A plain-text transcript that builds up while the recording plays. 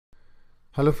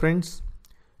Hello friends,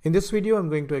 in this video I'm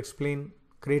going to explain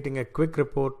creating a quick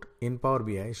report in Power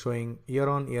BI showing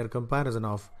year-on-year comparison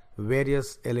of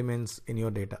various elements in your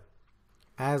data.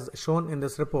 As shown in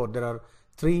this report, there are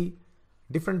three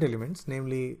different elements,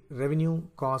 namely revenue,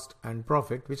 cost and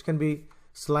profit, which can be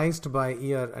sliced by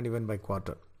year and even by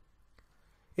quarter.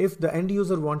 If the end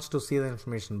user wants to see the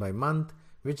information by month,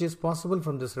 which is possible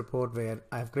from this report where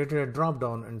I have created a drop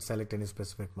down and select any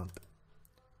specific month.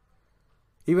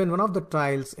 Even one of the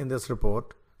tiles in this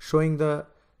report showing the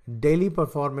daily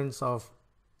performance of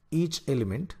each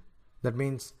element. That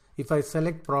means if I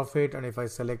select profit and if I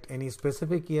select any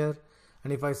specific year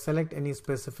and if I select any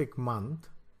specific month,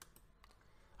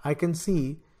 I can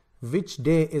see which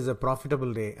day is a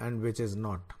profitable day and which is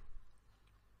not.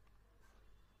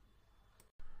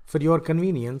 For your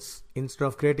convenience, instead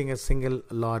of creating a single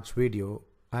large video,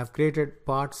 I have created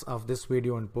parts of this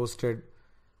video and posted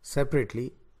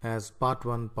separately as part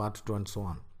 1, part 2 and so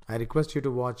on. I request you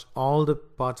to watch all the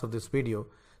parts of this video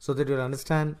so that you'll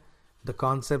understand the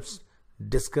concepts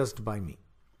discussed by me.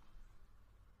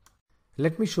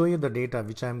 Let me show you the data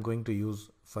which I am going to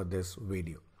use for this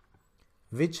video,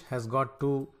 which has got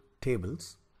two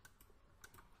tables.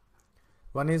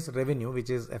 One is revenue, which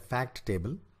is a fact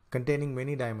table containing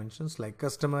many dimensions like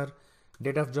customer,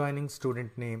 date of joining,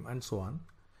 student name and so on.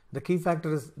 The key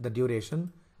factor is the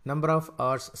duration, number of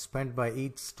hours spent by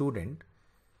each student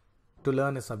to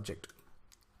learn a subject,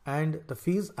 and the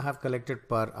fees I have collected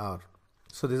per hour.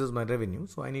 So this is my revenue.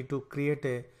 So I need to create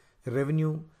a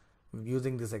revenue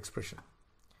using this expression.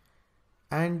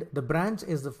 And the branch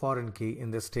is the foreign key in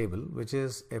this table, which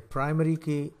is a primary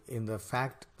key in the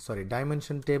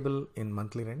dimension table in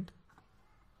monthly rent,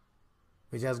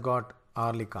 which has got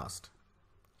hourly cost.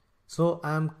 So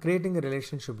I am creating a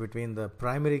relationship between the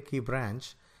primary key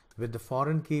branch with the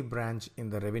foreign key branch in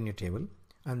the revenue table,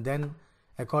 and then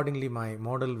accordingly my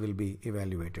model will be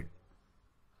evaluated.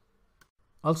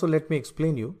 Also, let me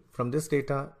explain you from this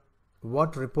data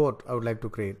what report I would like to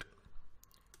create.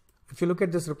 If you look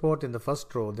at this report, in the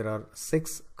first row there are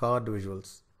 6 card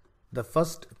visuals. The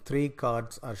first 3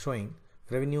 cards are showing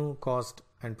revenue, cost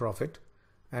and profit,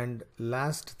 and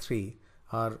last 3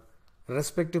 are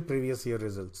respective previous year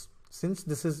results. Since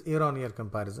this is year-on-year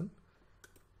comparison,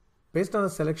 based on the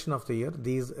selection of the year,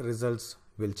 these results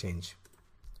will change.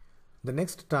 The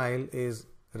next tile is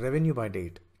revenue by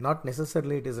date. Not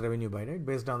necessarily it is revenue by date.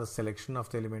 Based on the selection of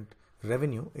the element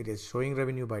revenue, it is showing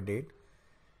revenue by date.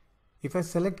 If I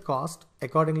select cost,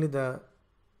 accordingly the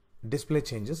display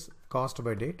changes, cost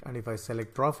by date, and if I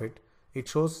select profit, it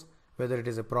shows whether it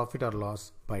is a profit or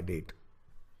loss by date.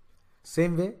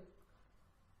 Same way,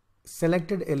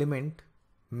 selected element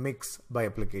mix by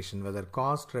application, whether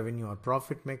cost, revenue or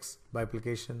profit mix by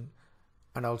application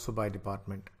and also by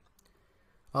department.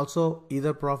 Also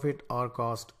either profit or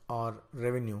cost or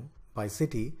revenue by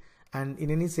city, and in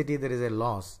any city there is a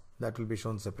loss that will be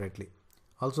shown separately.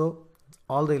 Also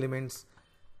all the elements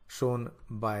shown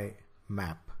by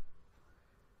map.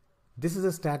 This is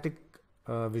a static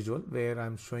visual where I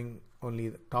am showing only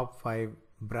the top 5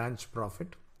 branch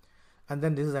profit. And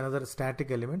then this is another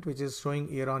static element which is showing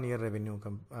year-on-year revenue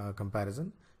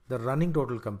comparison, the running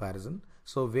total comparison.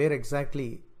 So where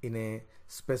exactly in a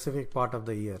specific part of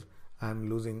the year I'm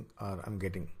losing or I'm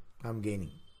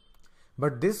gaining.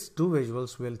 But these 2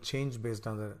 visuals will change based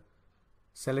on the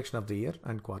selection of the year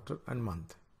and quarter and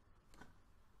month.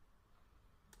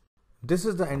 This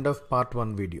is the end of part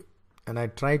 1 video, and I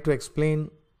tried to explain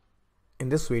in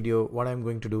this video what I'm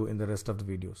going to do in the rest of the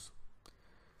videos.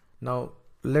 Now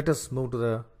let us move to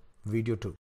the video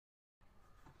 2.